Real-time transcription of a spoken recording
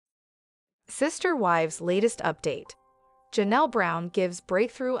Sister Wives latest update. Janelle Brown gives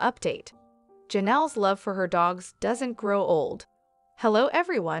breakthrough update. Janelle's love for her dogs doesn't grow old. Hello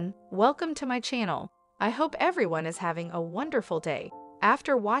everyone, welcome to my channel. I hope everyone is having a wonderful day.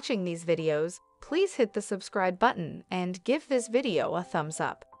 After watching these videos, please hit the subscribe button and give this video a thumbs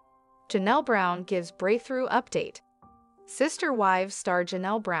up. Janelle Brown gives breakthrough update. Sister Wives star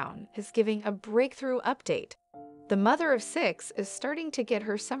Janelle Brown is giving a breakthrough update. The mother of 6 is starting to get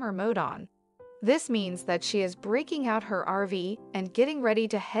her summer mode on. This means that she is breaking out her RV and getting ready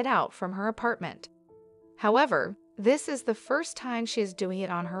to head out from her apartment. However, this is the first time she is doing it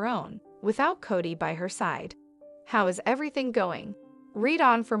on her own, without Cody by her side. How is everything going? Read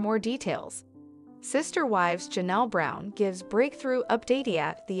on for more details. Sister Wives Janelle Brown gives breakthrough update.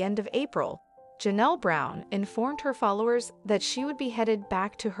 At the end of April, Janelle Brown informed her followers that she would be headed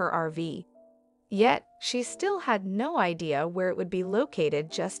back to her RV. Yet, she still had no idea where it would be located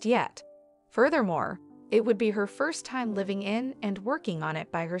just yet. Furthermore, it would be her first time living in and working on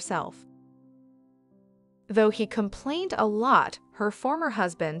it by herself. Though he complained a lot, her former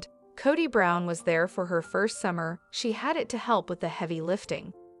husband, Cody Brown, was there for her first summer. She had it to help with the heavy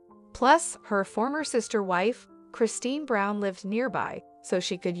lifting. Plus, her former sister wife, Christine Brown, lived nearby, so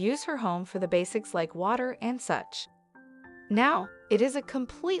she could use her home for the basics like water and such. Now, it is a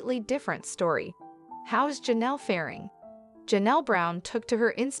completely different story. How is Janelle faring? Janelle Brown took to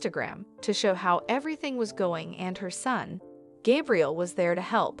her Instagram to show how everything was going, and her son, Gabriel, was there to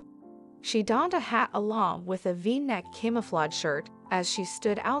help. She donned a hat along with a V-neck camouflage shirt as she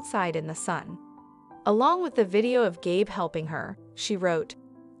stood outside in the sun. Along with the video of Gabe helping her, she wrote,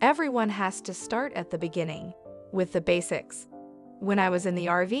 "Everyone has to start at the beginning, with the basics. When I was in the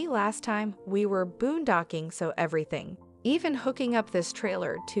RV last time, we were boondocking, so everything, even hooking up this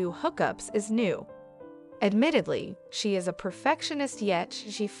trailer to hookups, is new." Admittedly, she is a perfectionist, yet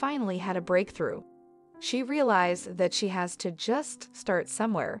she finally had a breakthrough. She realized that she has to just start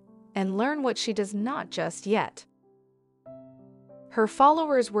somewhere and learn what she does not just yet. Her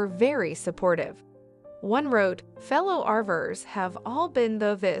followers were very supportive. One wrote, "Fellow RVers have all been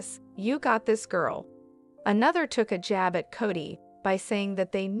through this, you got this, girl." Another took a jab at Cody by saying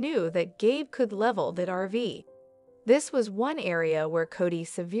that they knew that Gabe could level that RV. This was one area where Cody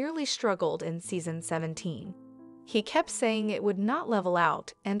severely struggled in season 17. He kept saying it would not level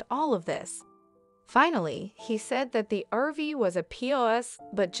out and all of this. Finally, he said that the RV was a POS,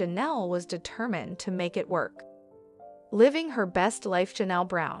 but Janelle was determined to make it work. Living her best life, Janelle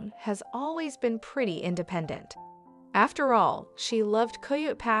Brown has always been pretty independent. After all, she loved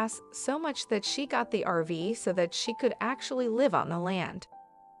Coyote Pass so much that she got the RV so that she could actually live on the land.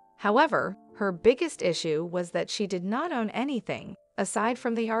 However, her biggest issue was that she did not own anything aside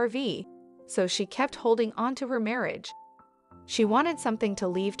from the RV, so she kept holding on to her marriage. She wanted something to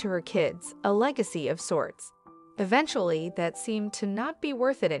leave to her kids, a legacy of sorts. Eventually, that seemed to not be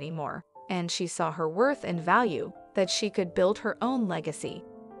worth it anymore, and she saw her worth and value that she could build her own legacy.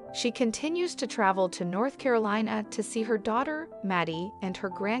 She continues to travel to North Carolina to see her daughter, Maddie, and her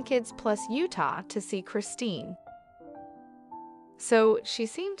grandkids, plus Utah to see Christine. So she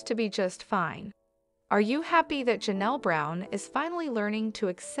seemed to be just fine. Are you happy that Janelle Brown is finally learning to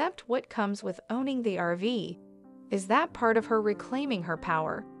accept what comes with owning the RV? Is that part of her reclaiming her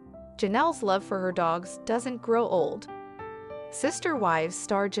power? Janelle's love for her dogs doesn't grow old. Sister Wives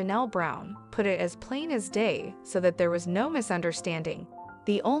star Janelle Brown put it as plain as day so that there was no misunderstanding.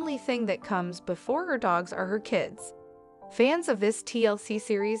 The only thing that comes before her dogs are her kids. Fans of this TLC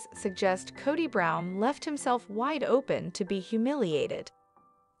series suggest Cody Brown left himself wide open to be humiliated.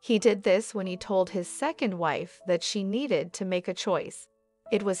 He did this when he told his second wife that she needed to make a choice.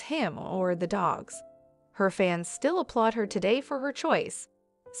 It was him or the dogs. Her fans still applaud her today for her choice.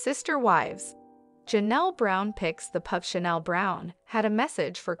 Sister Wives. Janelle Brown picks the pup. Janelle Brown had a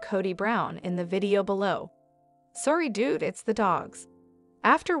message for Cody Brown in the video below. "Sorry dude, it's the dogs."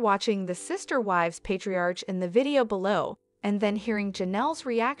 After watching the Sister Wives patriarch in the video below and then hearing Janelle's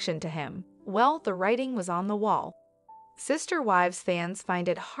reaction to him, well, the writing was on the wall. Sister Wives fans find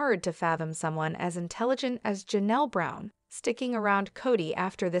it hard to fathom someone as intelligent as Janelle Brown sticking around Cody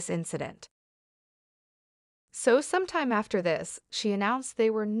after this incident. So sometime after this, she announced they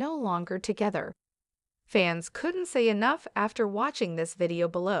were no longer together. Fans couldn't say enough after watching this video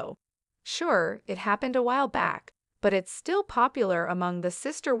below. Sure, it happened a while back, but it's still popular among the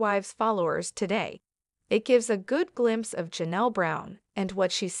Sister Wives followers today. It gives a good glimpse of Janelle Brown and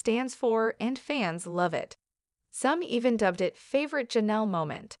what she stands for, and fans love it. Some even dubbed it favorite Janelle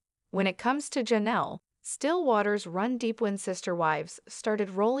moment. When it comes to Janelle, still waters run deep. When Sister Wives started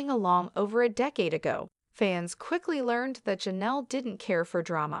rolling along over a decade ago, fans quickly learned that Janelle didn't care for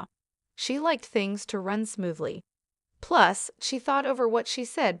drama. She liked things to run smoothly. Plus, she thought over what she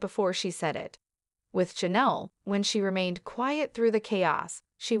said before she said it. With Janelle, when she remained quiet through the chaos,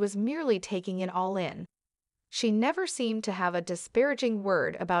 she was merely taking it all in. She never seemed to have a disparaging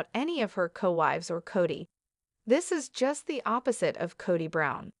word about any of her co-wives or Cody. This is just the opposite of Cody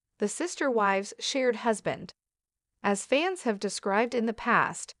Brown, the sister wives' shared husband. As fans have described in the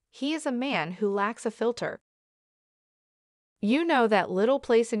past, he is a man who lacks a filter. You know that little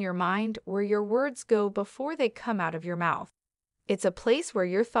place in your mind where your words go before they come out of your mouth. It's a place where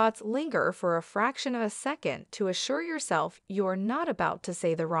your thoughts linger for a fraction of a second to assure yourself you're not about to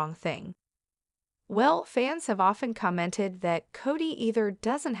say the wrong thing. Well, fans have often commented that Cody either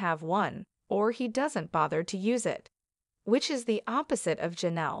doesn't have one or he doesn't bother to use it, which is the opposite of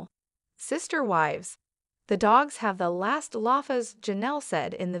Janelle. Sister wives. The dogs have the last laugh, as Janelle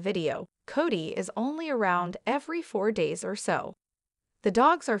said in the video. Cody is only around every 4 days or so. The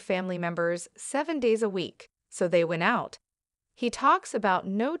dogs are family members 7 days a week, so they went out. He talks about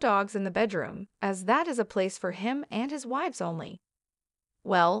no dogs in the bedroom, as that is a place for him and his wives only.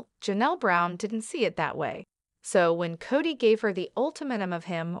 Well, Janelle Brown didn't see it that way. So when Cody gave her the ultimatum of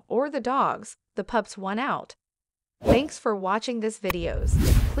him or the dogs, the pups won out. Thanks for watching this videos.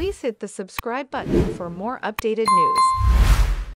 Please hit the subscribe button for more updated news.